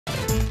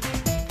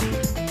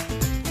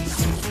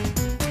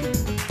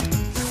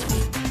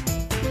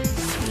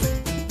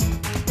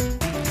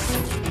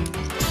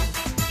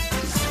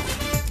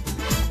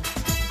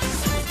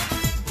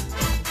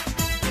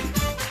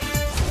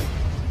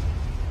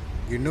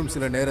இன்னும்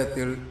சில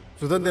நேரத்தில்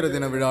சுதந்திர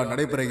தின விழா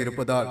நடைபெற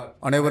இருப்பதால்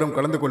அனைவரும்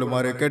கலந்து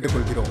கொள்ளுமாறு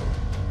கேட்டுக்கொள்கிறோம்.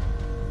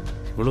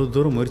 இவ்வளவு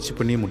தூரம் முயற்சி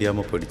பண்ணி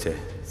முடியாமல் போயிடுச்சே.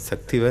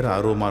 சக்தி வேறு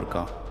ஆர்வமாக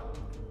இருக்கான்.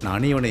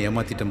 நானே இவனை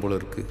ஏமாத்திட்டேன் போல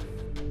இருக்கு.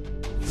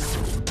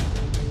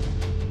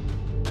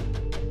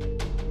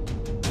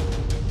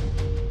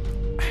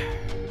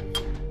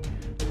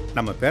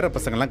 நம்ம பேர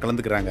பசங்கள்லாம்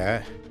கலந்துக்கிறாங்க.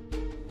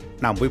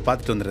 நான் போய்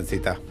பார்த்துட்டு வந்துடுறேன்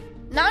சீதா.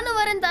 நானும்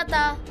வரேன்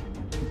தாத்தா.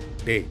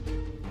 டேய்,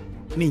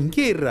 நீ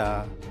இங்கே இருறா.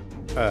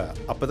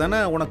 அப்பதானே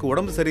உனக்கு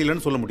உடம்பு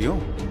சரியில்லைன்னு சொல்ல முடியும்.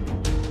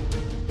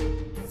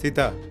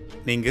 சீதா,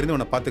 நீ இங்கிருந்து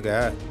உன்னை பார்த்துக்க.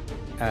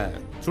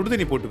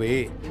 சுடுதண்ணி போட்டு போய்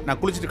நான்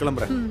குளிச்சுட்டு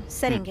கிளம்புறேன்.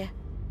 சரிங்க.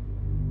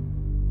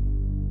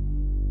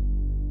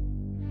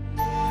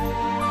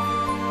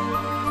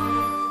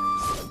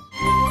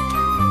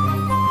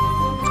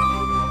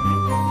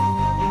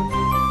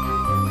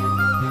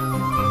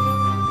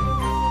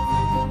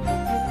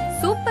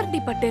 சூப்பர்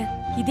டி பட்டு.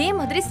 இதே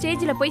மாதிரி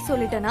ஸ்டேஜ்ல போய்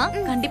சொல்லிட்டேனா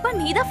கண்டிப்பா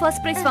நீ தான்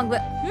ஃபர்ஸ்ட் பிரைஸ் வாங்குவ.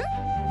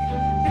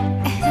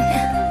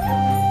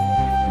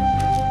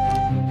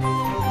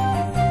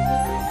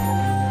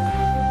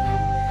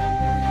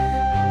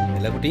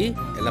 குட்டி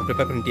எல்லாம்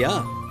ப்ரிப்பேர் பண்ணிட்டியா?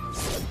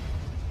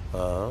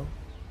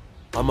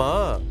 ஆமா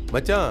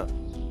மச்சான்,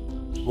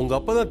 உங்க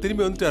அப்பா தான்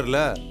திரும்பி வந்துட்டார்ல,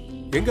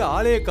 எங்க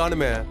ஆளையே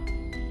காணுமே?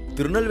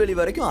 திருநெல்வேலி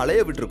வரைக்கும்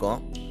அலைய விட்டுருக்கோம்.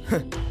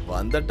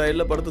 வந்த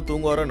டயர்ல படுத்து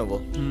தூங்க வர என்னவோ.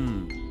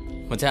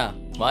 மச்சான்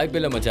வாய்ப்பு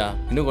இல்லை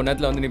மச்சான், இன்னும் கொஞ்ச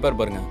நேரத்தில் வந்து நிப்பார்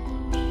பாருங்க.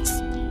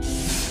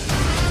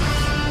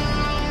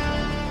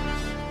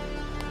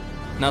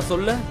 நான்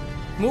சொல்ல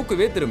மூக்கு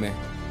வேத்துருமே,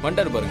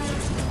 வந்துட்டாரு பாருங்க.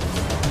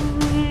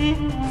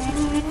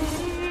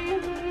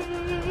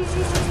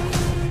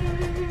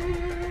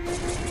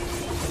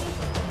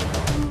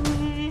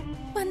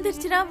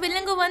 வந்துருச்சுடா,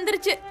 வில்லங்க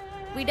வந்துருச்சு.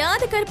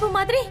 விடாத கருப்பு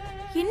மாதிரி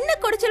என்ன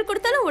குடைச்சல்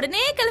கொடுத்தாலும்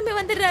உடனே கிளம்பி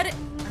வந்துடுறாரு.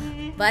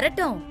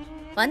 வரட்டும்,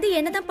 வந்து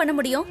என்னதான் பண்ண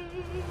முடியும்?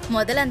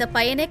 முதல்ல அந்த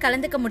பையனே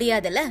கலந்துக்க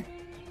முடியாதுல்ல.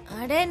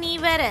 அட நீ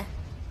வேற,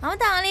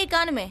 அவன் தான் ஆளையே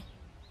காணுமே.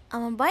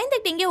 அவன்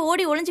பயந்துட்டு இங்கே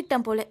ஓடி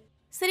ஒளிஞ்சுக்கிட்டான் போல.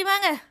 சரி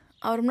வாங்க,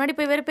 அவர் முன்னாடி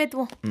போய்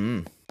வெறுப்பேத்துவோம்.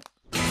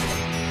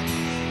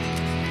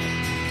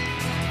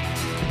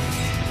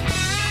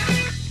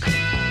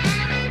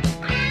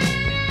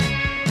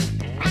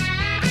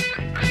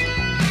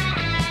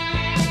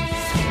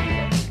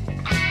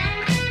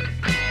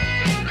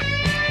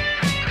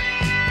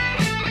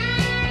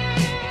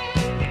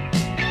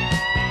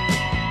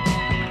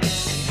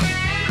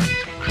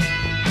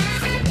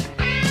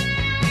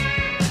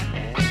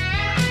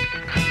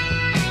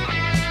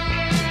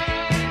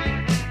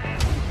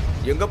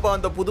 எங்கப்பா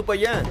அந்த புது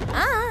பையன்?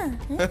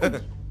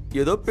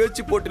 ஏதோ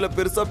பேச்சு போட்டியில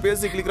பெருசா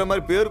பேசி கிளிக்கிற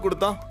மாதிரி பேர்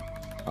கொடுத்தான்,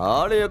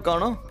 ஆளைய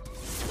காணோம்.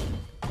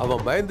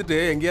 அவன் பயந்துட்டு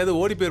எங்கேயாவது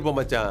ஓடி போயிருப்பான்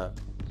மச்சான்.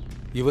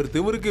 இவர்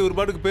திமிருக்கு இவர்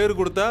பாட்டுக்கு பேரு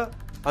கொடுத்தா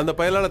அந்த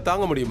பயலால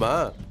தாங்க முடியுமா?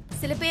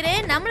 சில பேரு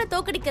நம்மள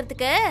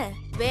தோக்கடிக்கிறதுக்கு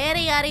வேற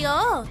யாரையோ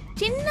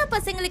சின்ன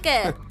பசங்களுக்கு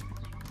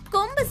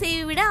கொம்பு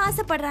செய்வி விட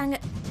ஆசைப்படுறாங்க.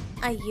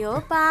 ஐயோ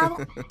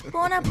பாவம்,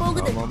 போனா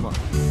போகுது.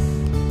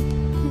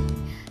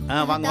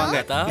 வாங்க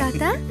வாங்க.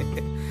 தாத்தா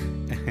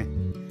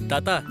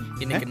தாத்தா,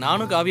 இன்னைக்கு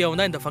நானும் காவியாவும்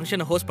தான் இந்த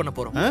ஃபங்க்ஷனை ஹோஸ்ட் பண்ண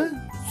போறோம்.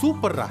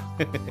 சூப்பர்ரா.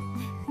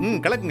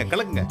 கலக்குங்க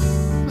கலக்குங்க.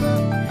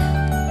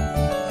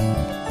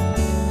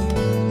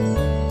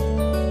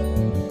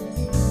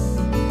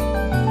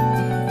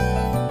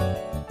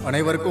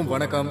 அனைவருக்கும்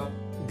வணக்கம்.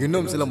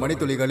 இன்னும் சில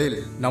மணித்துளிகளில்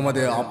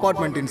நமது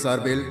அபார்ட்மெண்டின்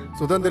சார்பில்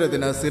சுதந்திர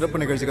தின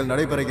சிறப்பு நிகழ்ச்சிகள்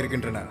நடைபெற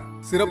இருக்கின்றன.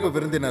 சிறப்பு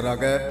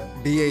விருந்தினராக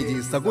DIG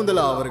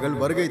சகுந்தலா அவர்கள்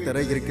வருகை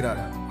தர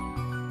இருக்கிறார்.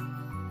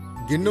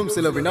 இன்னும்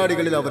சில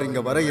வினாடிகளில் அவர்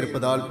இங்க வர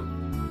இருப்பதால்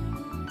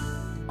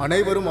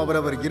அனைவரும்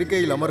அவரவர்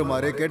இருக்கையில்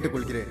அமருமாறு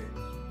கேட்டுக்கொள்கிறேன்.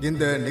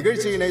 இந்த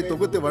நிகழ்ச்சியினை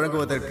தொகுத்து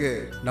வழங்குவதற்கு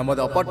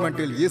நமது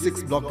அபார்ட்மெண்டில்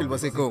E6 பிளாக்கில்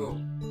வசிக்கும்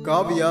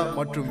காவியா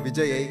மற்றும்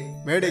விஜயை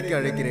மேடைக்கு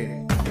அழைக்கிறேன்.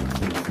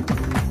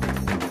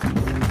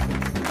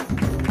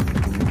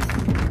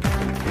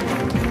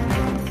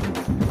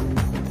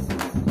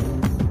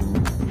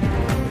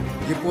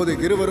 இப்போது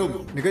இருவரும்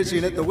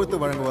நிகழ்ச்சியினை தொகுத்து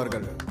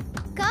வழங்குவார்கள்.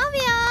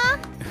 காவியா,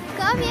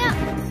 காவியா,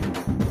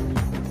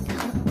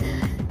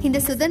 இந்த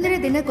சுதந்திர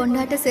தின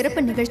கொண்டாட்ட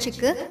சிறப்பு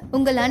நிகழ்ச்சிக்கு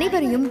உங்கள்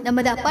அனைவரையும்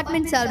நமது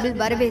அபார்ட்மெண்ட் சார்பில்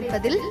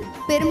வரவேற்பதில்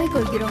பெருமை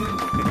கொள்கிறோம்.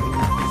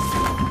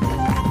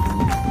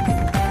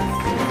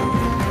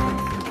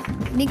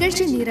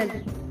 நிகழ்ச்சி நிரல்: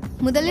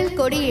 முதலில்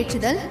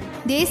கொடியேற்றுதல்,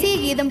 தேசிய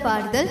கீதம்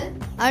பாடுதல்,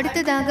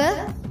 அடுத்ததாக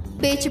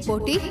பேச்சு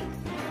போட்டி,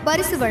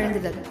 பரிசு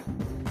வழங்குதல்.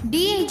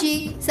 DIG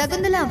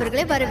சகுந்தலா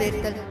அவர்களை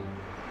வரவேற்தல்.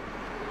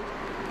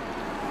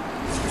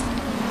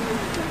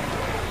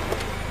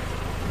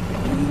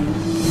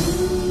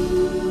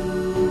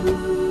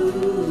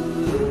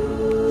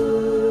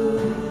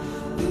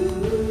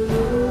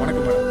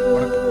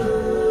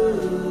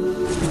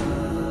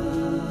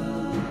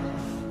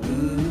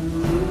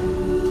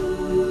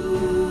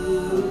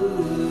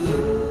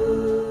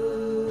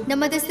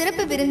 நமது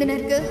சிறப்பு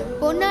விருந்தினருக்கு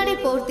பொன்னாடை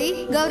போர்த்தி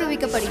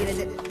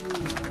கௌரவிக்கப்படுகிறது.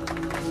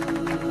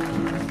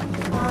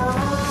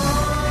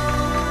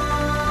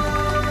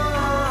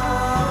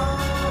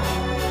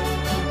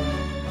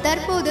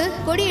 தற்போது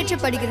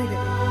கொடியேற்றப்படுகிறது.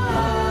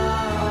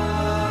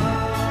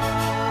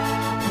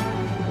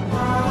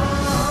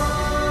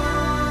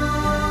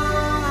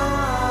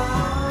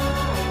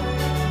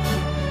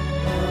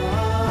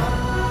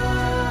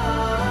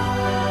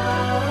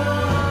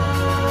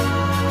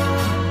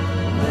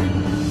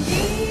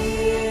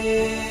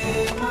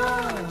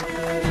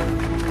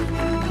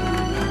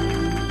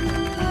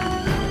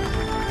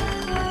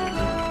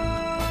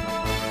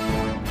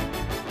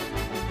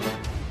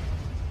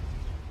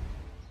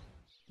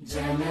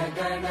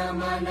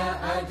 जीवन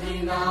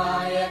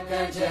अधिनायक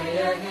जय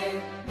हे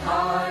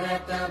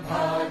भारत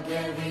भाग्य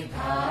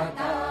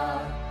विधाता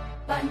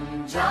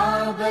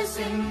पंजाब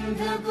सिंध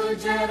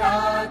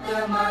गुजरात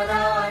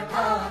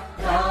मराठा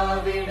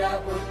द्राविड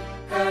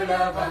उत्कल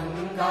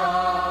बंगा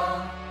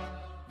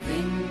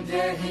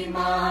विंध्य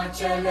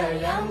हिमाचल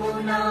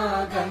यमुना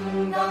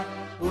गंगा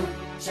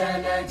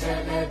उच्चल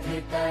जलधि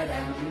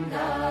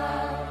तरंगा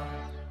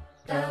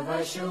तव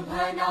शुभ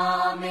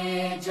नामे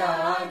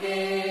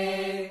जागे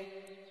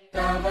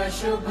तव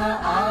शुभ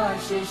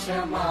आशीष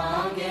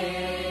मागे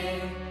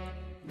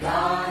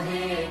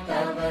गाहे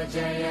तव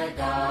जय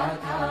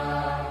गाथा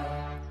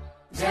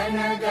जन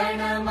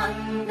गण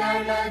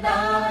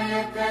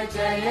मंगलदायक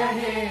जय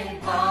हे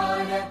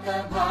भारत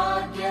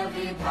भाग्य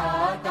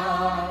विधाता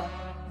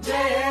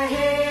जय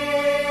हे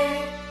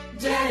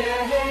जय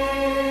हे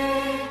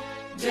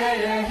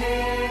जय हे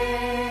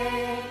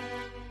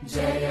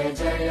जय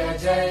जय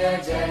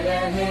जय जय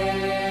हे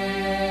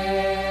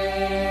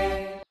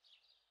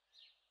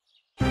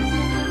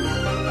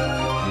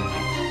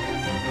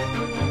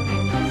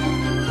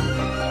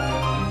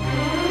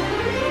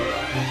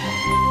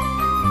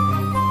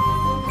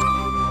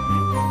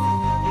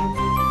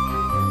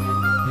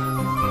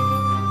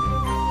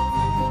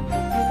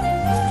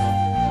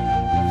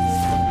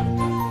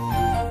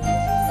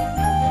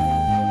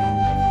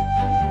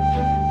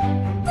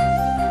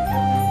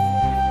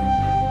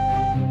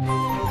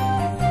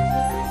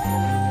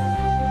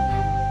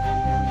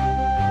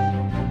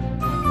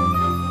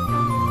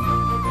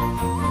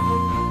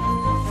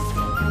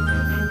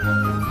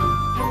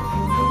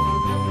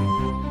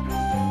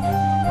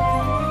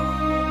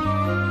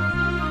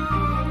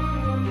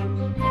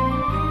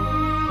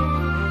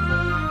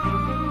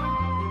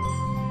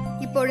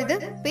இப்பொழுது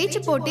பேச்சு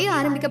போட்டி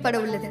ஆரம்பிக்கப்பட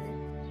உள்ளது.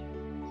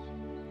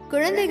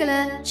 குழந்தைகளை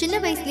சின்ன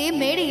வயசுலயே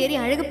மேடை ஏறி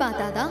அழகு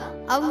பார்த்தாதான்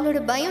அவங்களோட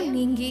பயம்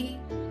நீங்கி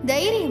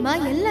தைரியமா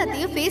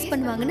எல்லாத்தையும் ஃபேஸ்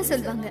பண்ணுவாங்கன்னு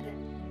சொல்லுவாங்க.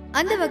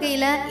 அந்த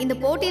வகையில இந்த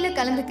போட்டியில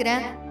கலந்துக்கிற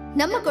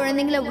நம்ம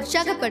குழந்தைங்களை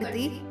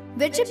உற்சாகப்படுத்தி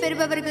வெற்றி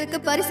பெறுபவர்களுக்கு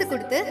பரிசு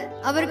கொடுத்து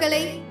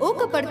அவர்களை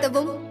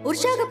ஊக்கப்படுத்தவும்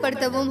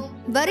உற்சாகப்படுத்தவும்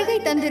வருகை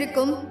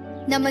தந்திருக்கும்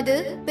நமது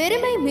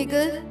பெருமை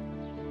மிகு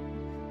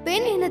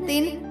பெண்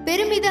இனத்தின்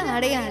பெருமித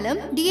அடையாளம்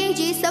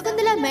டிஐஜி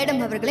சகுந்தலா மேடம்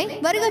அவர்களை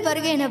வருக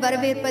வருக என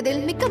வரவேற்பதில்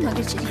மிக்க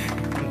மகிழ்ச்சி.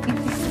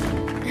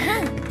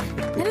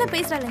 நல்லா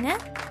பேசுறாளுங்க.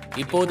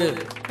 இப்போது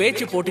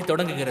பேச்சு போட்டி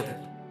தொடங்குகிறது.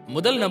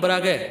 முதல்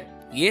நபராக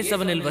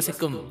A7இல்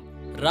வசிக்கும்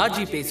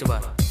ராஜி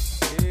பேசுவார்.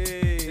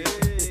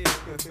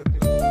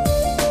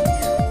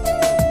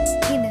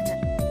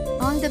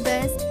 All the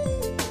best.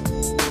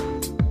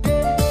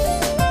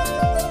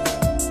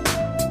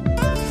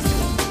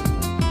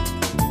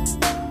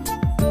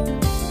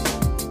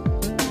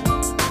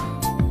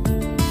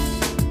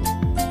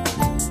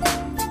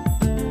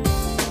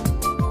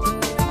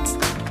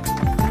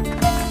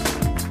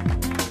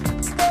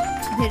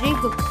 Very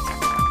good.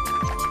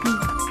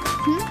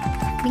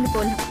 நீங்க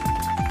போலாம்.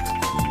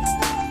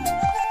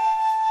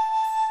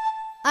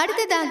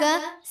 அடுத்ததாக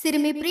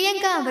சிறுமி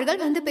பிரியங்கா அவர்கள்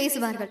வந்து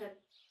பேசுவார்கள்.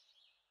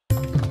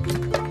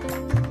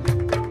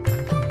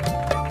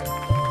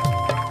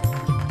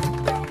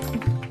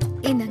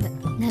 என்னங்க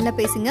நல்லா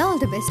பேசுங்க.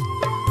 All the best.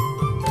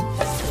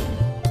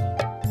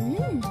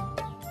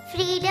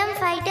 Freedom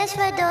fighters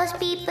for those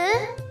people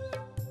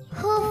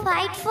who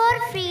fight for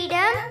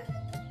freedom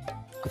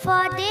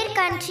for their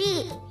country.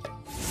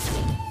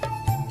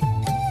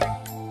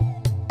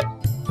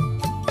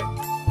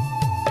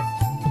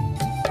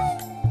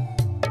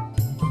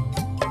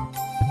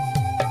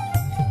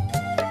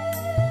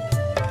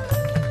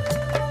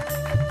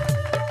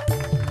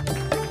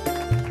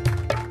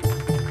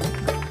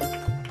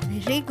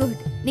 Very good.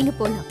 நீங்க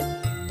போலாம்.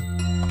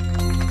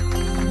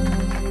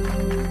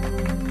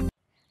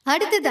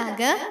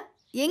 அடுத்ததாக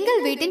எங்கள்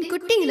வீட்டின்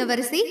குட்டி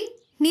இளவரசி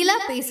நிலா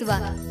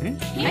பேசுவார்.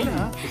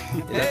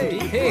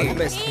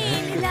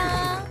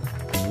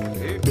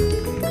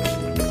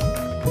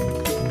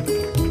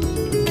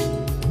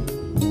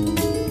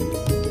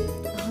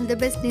 ஆல் தி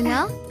பெஸ்ட் நிலா.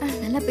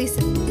 நல்லா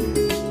பேசு.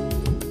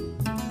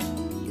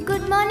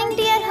 Good morning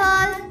dear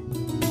all.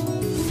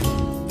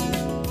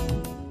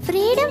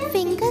 Freedom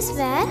fingers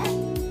were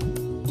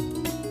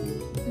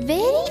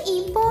very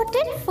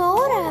important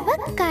for our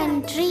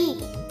country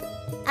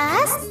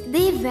as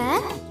they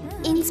were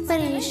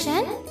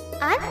inspiration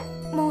and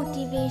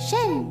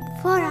motivation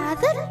for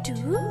others to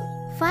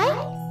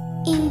fight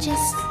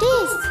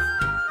injustice.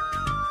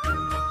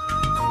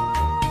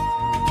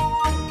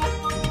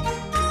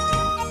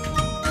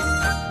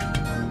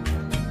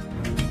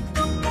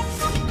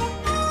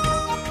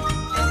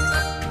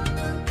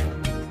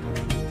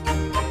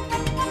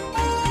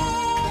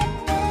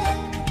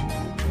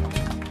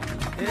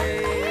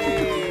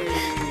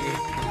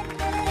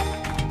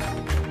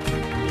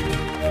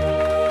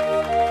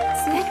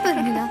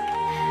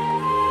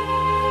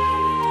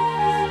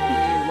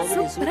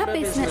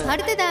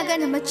 அடுத்ததாக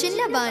நம்ம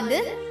சின்ன பாண்டு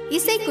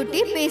இசைக்குட்டி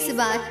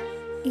பேசுவார்.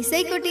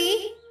 இசைக்குட்டி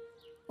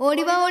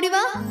ஓடிவா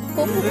ஓடிவா.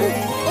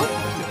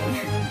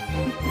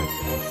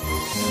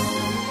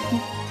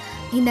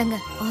 இந்தாங்க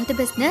ஆல் தி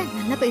பெஸ்ட்னு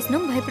நல்லா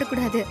பேசணும்,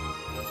 பயப்படக்கூடாது.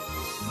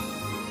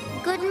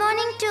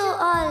 morning to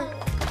all.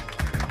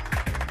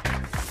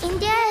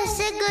 India is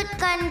a good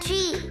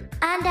country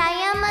and I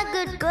am a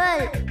good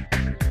girl.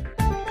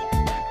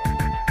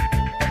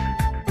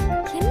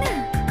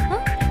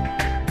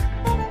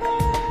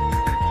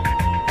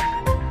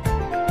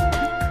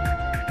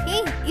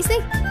 இசை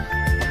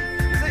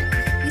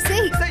இசை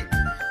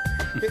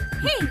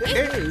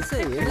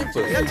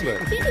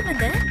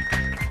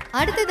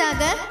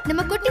அடுத்ததாக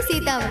நம்ம குட்டி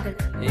சீதா அவர்கள்.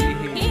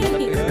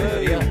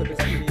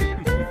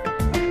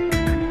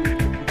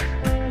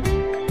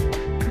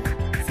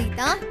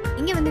 சீதா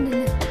இங்க வந்து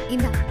நில்லு.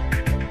 இந்தா.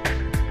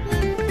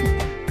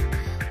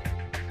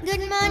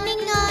 Good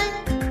morning all.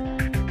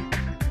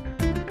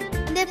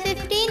 The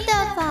 15th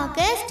of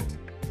August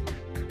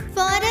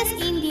for us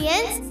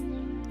Indians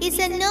is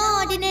a no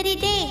ordinary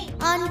day.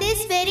 On this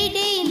very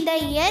day in the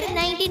year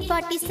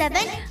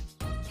 1947,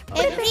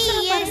 every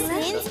year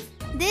since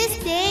this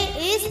day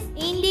is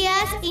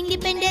India's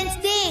Independence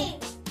Day.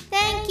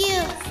 Thank you.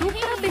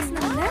 சூப்பரா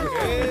பேசுனாங்க.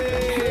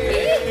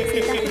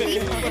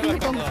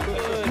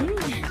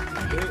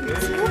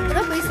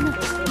 சூப்பரா பேசுனா.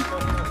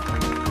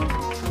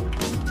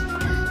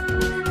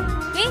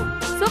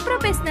 சூப்பரா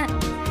பேசுன.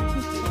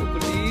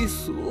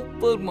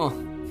 சூப்பர்மா.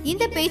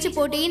 இந்த பேச்சு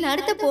போட்டியின்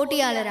அடுத்த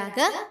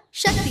போட்டியாளராக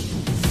சக்தி.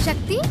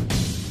 சக்தி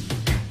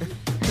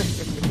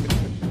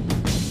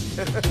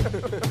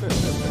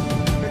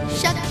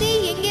சக்தி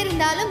எங்க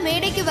இருந்தாலும்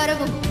மேடைக்கு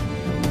வரவும்.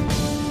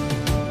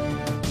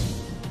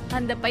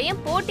 அந்த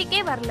பையன்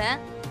போட்டிக்கே வரல.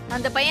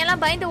 அந்த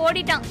பையன்லாம் பயந்து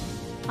ஓடிட்டான்.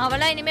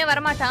 அவளாம் இனிமே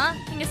வரமாட்டான்.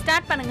 நீங்க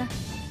ஸ்டார்ட் பண்ணுங்க.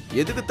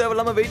 எதுக்கு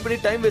தேவையில்லாம வெயிட் பண்ணி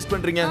டைம் வேஸ்ட்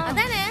பண்றீங்க?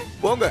 அதானே.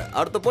 போங்க,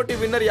 அடுத்த போட்டி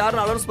வின்னர்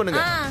யாருன்னு அனௌன்ஸ்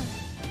பண்ணுங்க.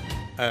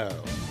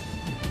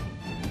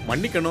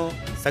 மன்னிக்கணும்,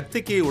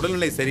 சக்திக்கு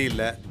உடல்நிலை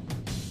சரியில்லை,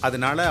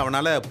 அதனால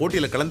அவனால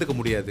போட்டியில கலந்துக்க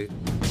முடியாது.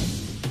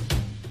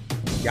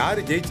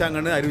 யாரு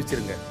ஜெயிச்சாங்கன்னு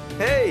அறிவிச்சிருங்க.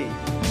 ஹேய்,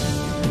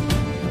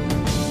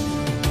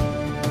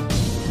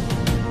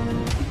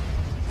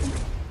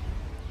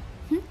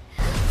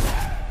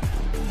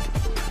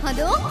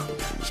 அதோ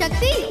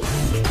சக்தி.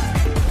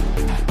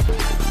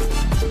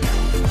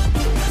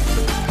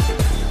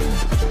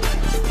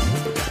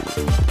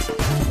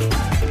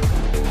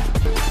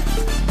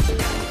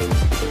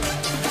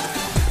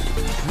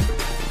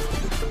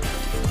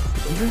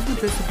 இவன்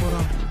பேச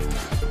போறான்,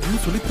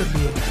 இன்னும் சொல்லித்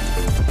தரலையே.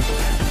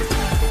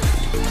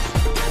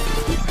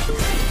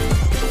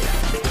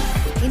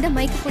 இந்த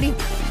மைக் புடி.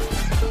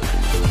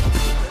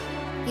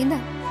 இந்த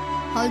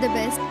ஆல் தி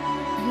பெஸ்ட்.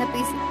 நல்லா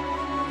பேசு.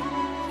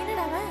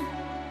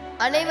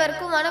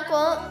 அனைவருக்கும்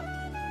வணக்கம்.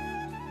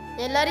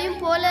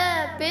 எல்லாரையும் போல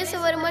பேச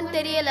வருமான்னு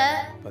தெரியல,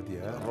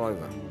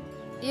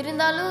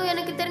 இருந்தாலும்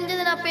எனக்கு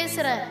தெரிஞ்சதை நான்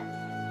பேசுறேன்.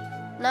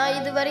 நான்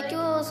இது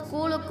வரைக்கும்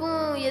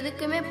ஸ்கூலுக்கும்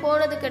எதுக்குமே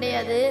போனது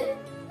கிடையாது,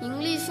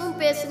 இங்கிலீஷும்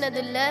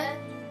பேசினதில்ல.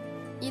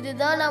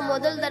 இதுதான் நான்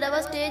முதல்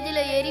தடவை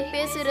ஸ்டேஜில் ஏறி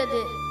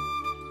பேசுறது.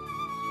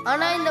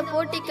 ஆனால் இந்த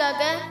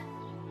போட்டிக்காக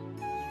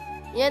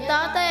என்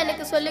தாத்தா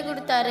எனக்கு சொல்லி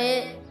கொடுத்தாரு.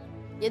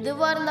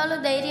 எதுவாக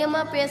இருந்தாலும்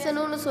தைரியமாக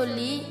பேசணும்னு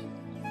சொல்லி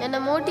என்னை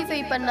மோட்டிஃபை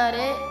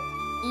பண்ணாரு.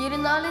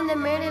 இருந்தாலும் இந்த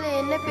மேடையில்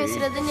என்ன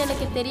பேசுறதுன்னு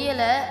எனக்கு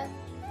தெரியல.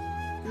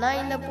 நான்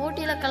இந்த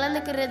போட்டியில்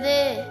கலந்துக்கிறது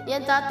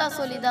என் தாத்தா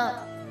சொல்லிதான்.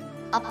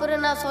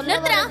 அப்புறம் நான்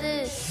சொல்லுறது,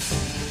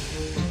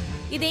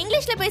 இது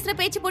இங்கிலீஷ்ல பேசுற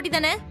பேச்சு போட்டி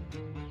தானே.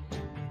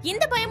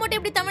 இந்த பையன் மட்டும்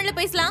எப்படி தமிழ்ல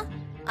பேசலாம்?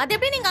 அது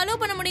எப்படி நீங்க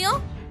அலோவ் பண்ண முடியும்?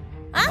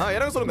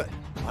 இறங்க சொல்லுங்க.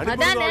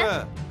 அதானே,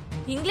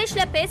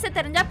 இங்கிலீஷ்ல பேச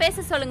தெரிஞ்சா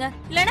பேச சொல்லுங்க,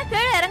 இல்லனா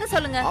கீழே இறங்க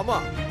சொல்லுங்க. ஆமா,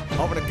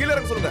 அவனை கீழே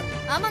இறங்க சொல்லுங்க.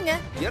 ஆமாங்க,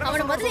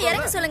 அவனை முதல்ல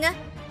இறங்க சொல்லுங்க.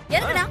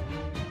 இறங்குடா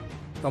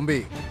தம்பி.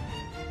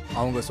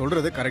 அவங்க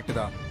சொல்றது கரெக்ட்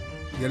தான்.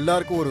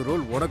 எல்லாருக்கும் ஒரு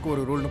ரூல், உனக்கு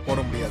ஒரு ரூல்னு போட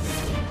முடியாது.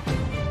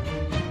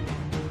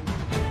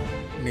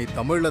 நீ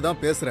தமிழ்ல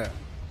தான் பேசுற,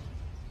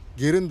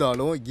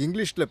 இருந்தாலும்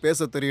இங்கிலீஷ்ல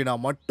பேச தெரியுனா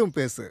மட்டும்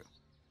பேசு.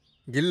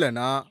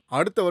 இல்லைன்னா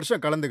அடுத்த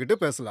வருஷம் கலந்துக்கிட்டு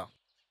பேசலாம்.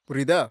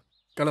 புரியுதா?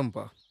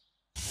 கிளம்புப்பா.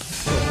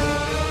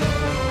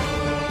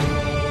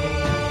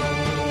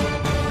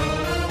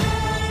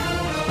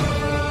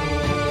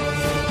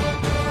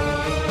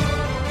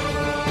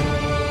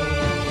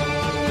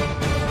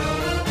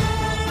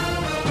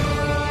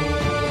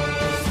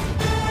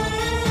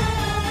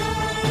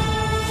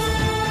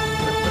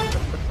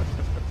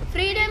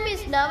 freedom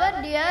is never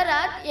dear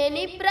at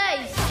any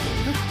price.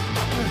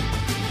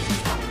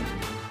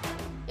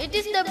 It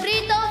is the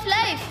breath of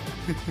life.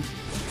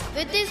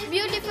 With this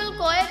beautiful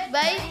quote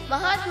by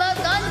Mahatma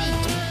Gandhi.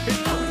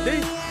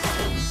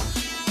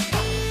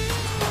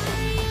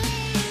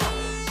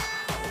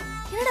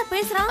 என்னடா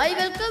பேசுறான்? I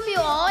welcome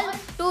you all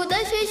to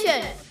the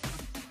session.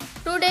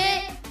 Today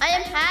I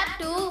am here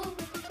to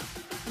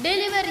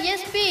deliver a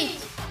speech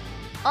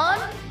on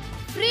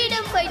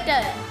freedom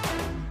fighter.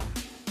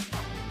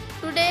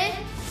 Today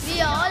we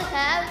all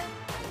have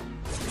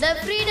the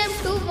freedom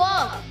to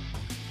walk,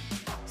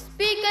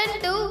 speak and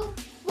do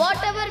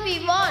whatever we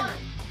want.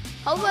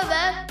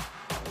 However,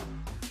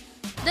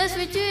 the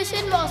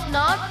situation was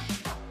not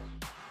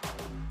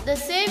the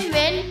same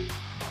when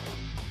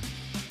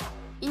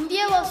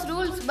India was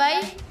ruled by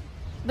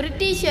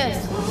Britishers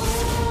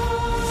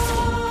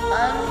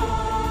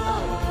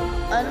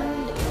and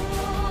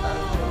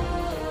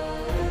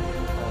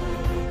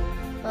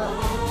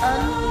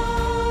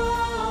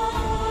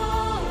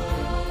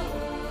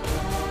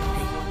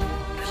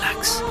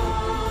relax.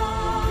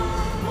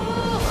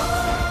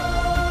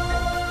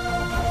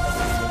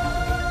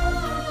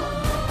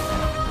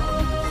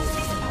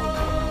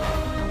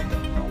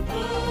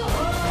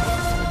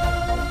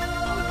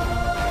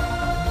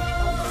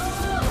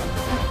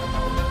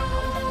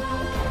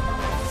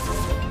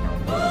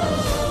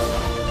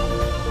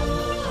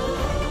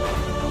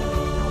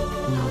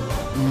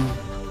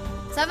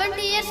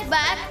 Years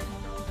back,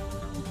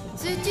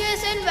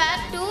 situation were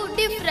too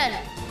different.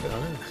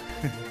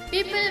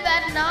 People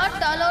were not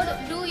allowed to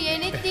do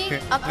anything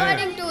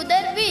according to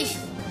their wish.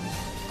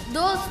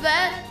 Those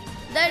were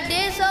the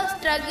days of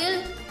struggle,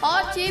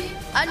 hardship,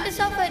 and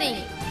suffering.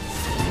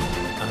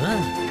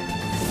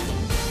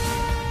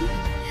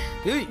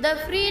 The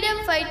freedom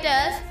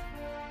fighters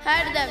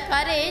had the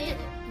courage,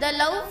 the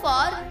love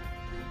for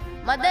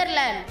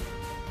motherland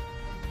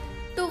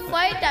to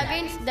fight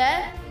against the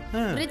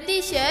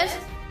Britishers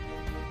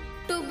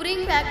to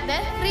bring back the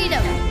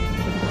freedom.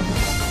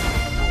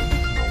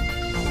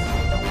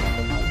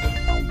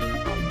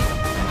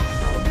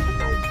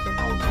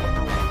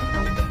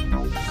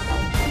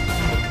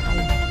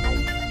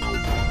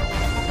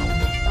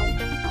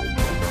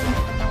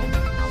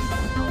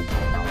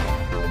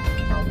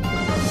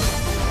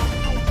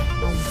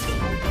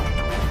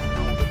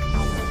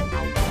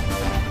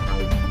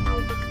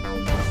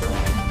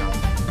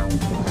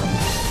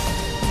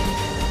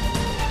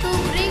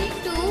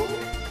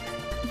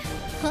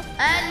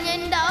 An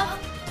end of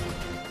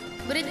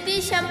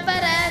British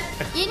Emperor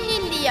in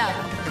India.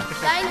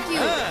 Thank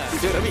you.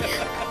 Ravi.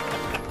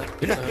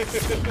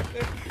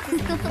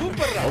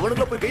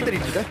 அவனுக்கு போய் கை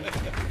தட்டிட்டு இருக்க.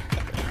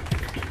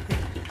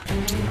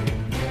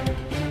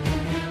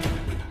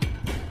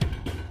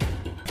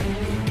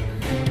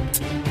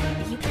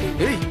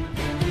 ஏய்,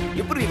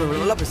 எப்படி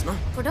இவன் நல்லா பேசுனா?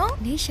 போடா.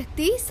 நீ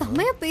சக்தி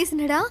செமையா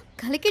பேசுனடா.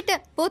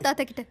 கலக்கிட்ட. போ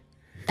தாத்தா கிட்ட.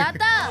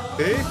 தாத்தா.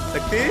 ஏய்,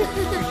 சக்தி.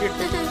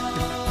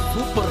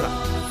 சூப்பர்ரா.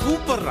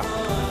 சூப்பர்ரா.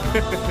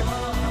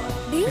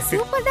 டேய்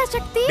சூப்பர்டா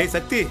சக்தி. டேய்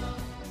சக்தி.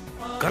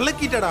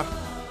 கலக்கிட்டடா.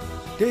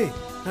 டேய்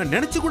நான்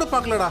நினைச்சு கூட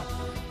பார்க்கலடா.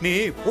 நீ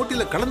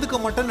போட்டில கலந்துக்க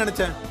மாட்டேன்னு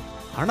நினைச்சேன்.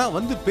 ஆனா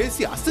வந்து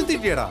பேசி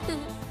அசத்திட்டியடா.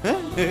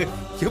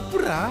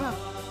 எப்படிடா?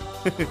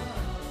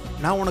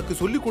 நான் உனக்கு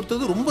சொல்லி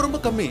கொடுத்தது ரொம்ப ரொம்ப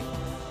கம்மி.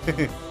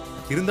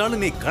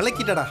 இருந்தாலும் நீ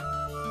கலக்கிட்டடா.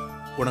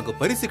 உனக்கு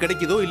பரிசு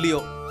கிடைக்குதோ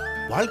இல்லையோ,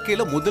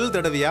 வாழ்க்கையில முதல்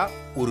தடவையா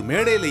ஒரு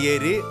மேடையில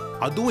ஏறி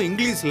அதுவும்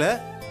இங்கிலீஷ்ல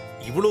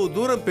இவ்வளவு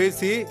தூரம்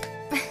பேசி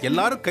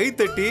எல்லாரும் கை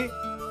தட்டி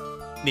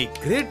நீ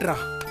கிரேட்ரா.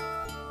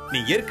 நீ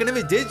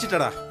ஏற்கனவே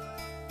ஜெயிச்சிட்டடா.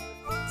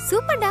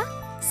 சூப்பர்டா.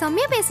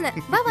 செமையா பேசுன.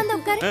 வா வந்து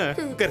உட்காரு.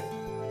 உட்காரு.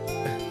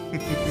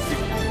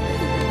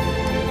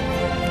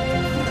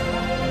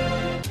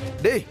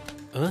 டேய்,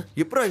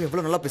 எப்பறா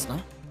இவ்வளவு நல்லா பேசுனா?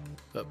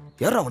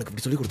 யாரா அவனுக்கு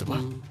இப்படி சொல்லி கொடுத்தப்பா?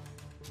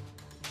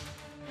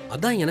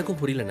 அதான் எனக்கும்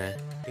புரியலண்ணே.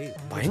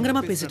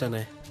 பயங்கரமா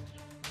பேசிட்டானே.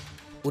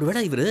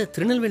 ஒருவேளை இவரு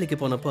திருநெல்வேலிக்கு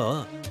போனப்போ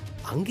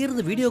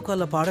அங்கிருந்து வீடியோ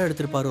கால்ல பாடம்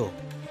எடுத்திருப்பாரோ?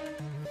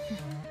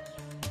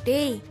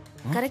 டேய்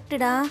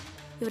கரெக்ட்டா.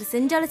 இவர்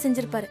செஞ்சாலும்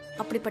செஞ்சிருப்பாரு.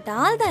 அப்படிப்பட்ட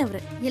ஆள் தான் இவரு.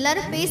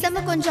 எல்லாரும்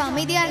பேசாம கொஞ்சம்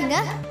அமைதியா இருங்க.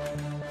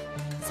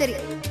 சரி.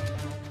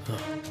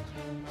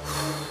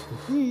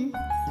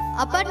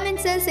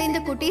 அபார்ட்மெண்ட்ஸ்ல சேர்ந்த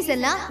குட்டீஸ்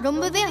எல்லாம்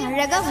ரொம்பவே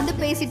அழகா வந்து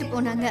பேசிட்டு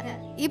போனாங்க.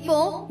 இப்போ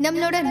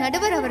நம்மளோட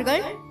நடுவர்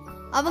அவர்கள்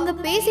அவங்க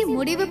பேசி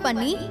முடிவு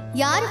பண்ணி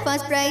யாரு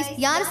ஃபர்ஸ்ட் பிரைஸ்,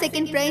 யாரு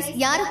செகண்ட் பிரைஸ்,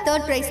 யாரு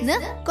தேர்ட் பிரைஸ்னு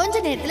கொஞ்ச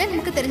நேரத்துல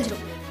நமக்கு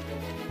தெரிஞ்சிடும்.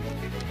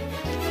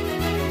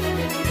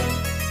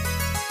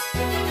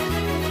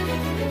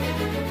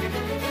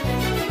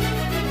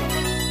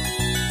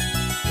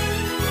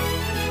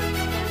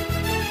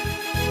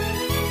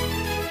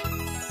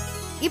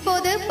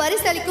 இப்போது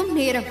பரிசளிக்கும்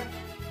நேரம்.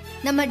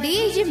 நம்ம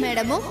டிஐஜி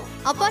மேடமும்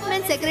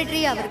அபார்ட்மெண்ட்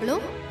செக்ரட்டரி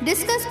அவர்களும்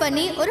டிஸ்கஸ்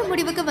பண்ணி ஒரு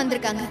முடிவுக்கு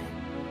வந்திருக்காங்க.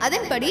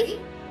 அதன்படி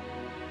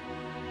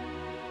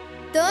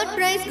third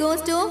prize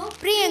goes to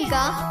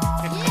Priyanka.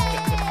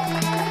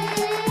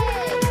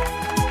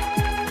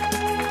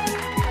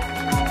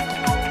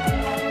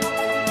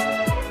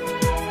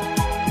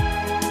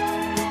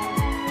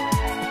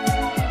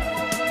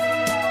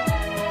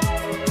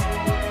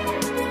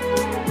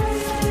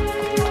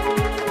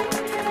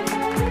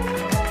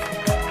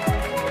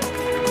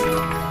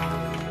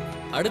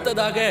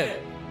 அடுத்ததாக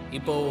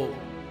இப்போ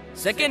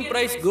செகண்ட்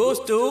பிரைஸ் கோஸ்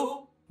டு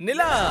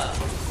நிலா.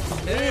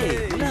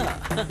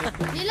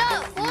 நிலா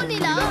போ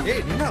நிலா.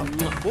 ஏய் நிலா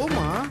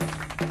போமா.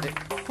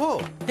 போ.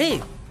 ஏய்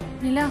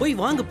நிலா போய்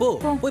வாங்க போ.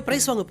 போய்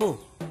பிரைஸ் வாங்க போ.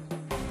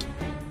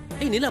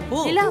 ஏய் நிலா போ.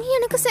 நிலா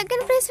எனக்கு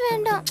செகண்ட் பிரைஸ்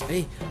வேண்டாம்.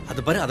 ஏய்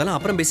அது பாரு, அதெல்லாம்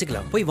அப்புறம்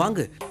பேசிக்கலாம். போய்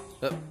வாங்க.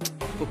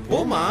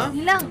 போமா.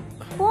 நிலா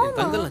போமா.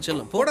 தங்கலாம்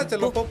செல்லம். போடா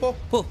செல்லம் போ போ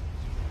போ.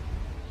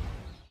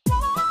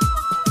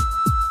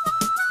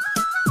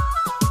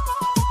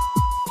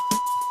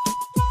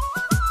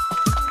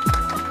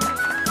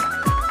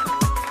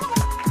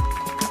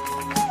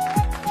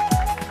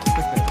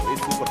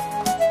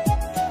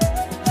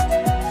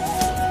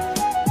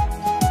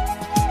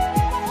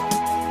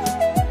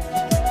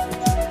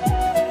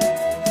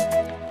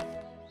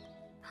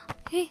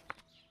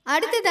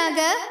 அடுத்ததாக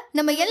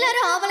நம்ம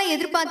எல்லாரும் ஆவலை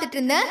எதிர்பார்த்துட்டு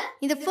இருந்த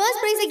இந்த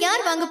ஃபர்ஸ்ட் பிரைஸை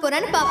யார் வாங்க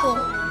போறான்னு பாப்போம்.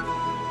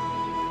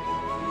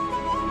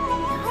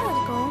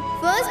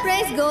 ஃபர்ஸ்ட்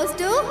பிரைஸ் கோஸ்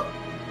டு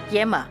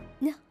ஏமா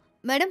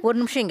மேடம். ஒரு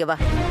நிமிஷம் இங்க வா.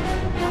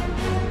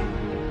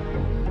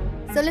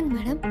 சொல்லுங்க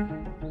madam.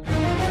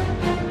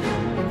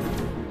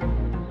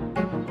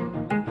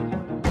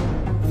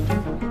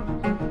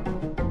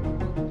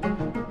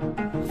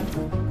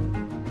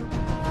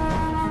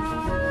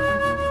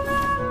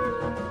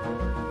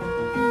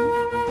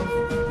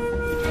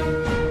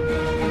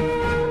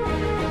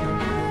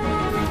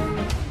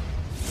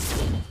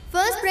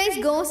 First prize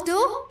goes to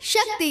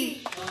Shakti.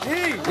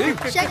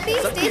 Shakti,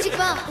 stage ku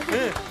va.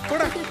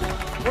 போடா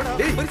போடா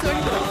பரிசு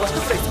வாங்கி தரேன்.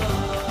 First prize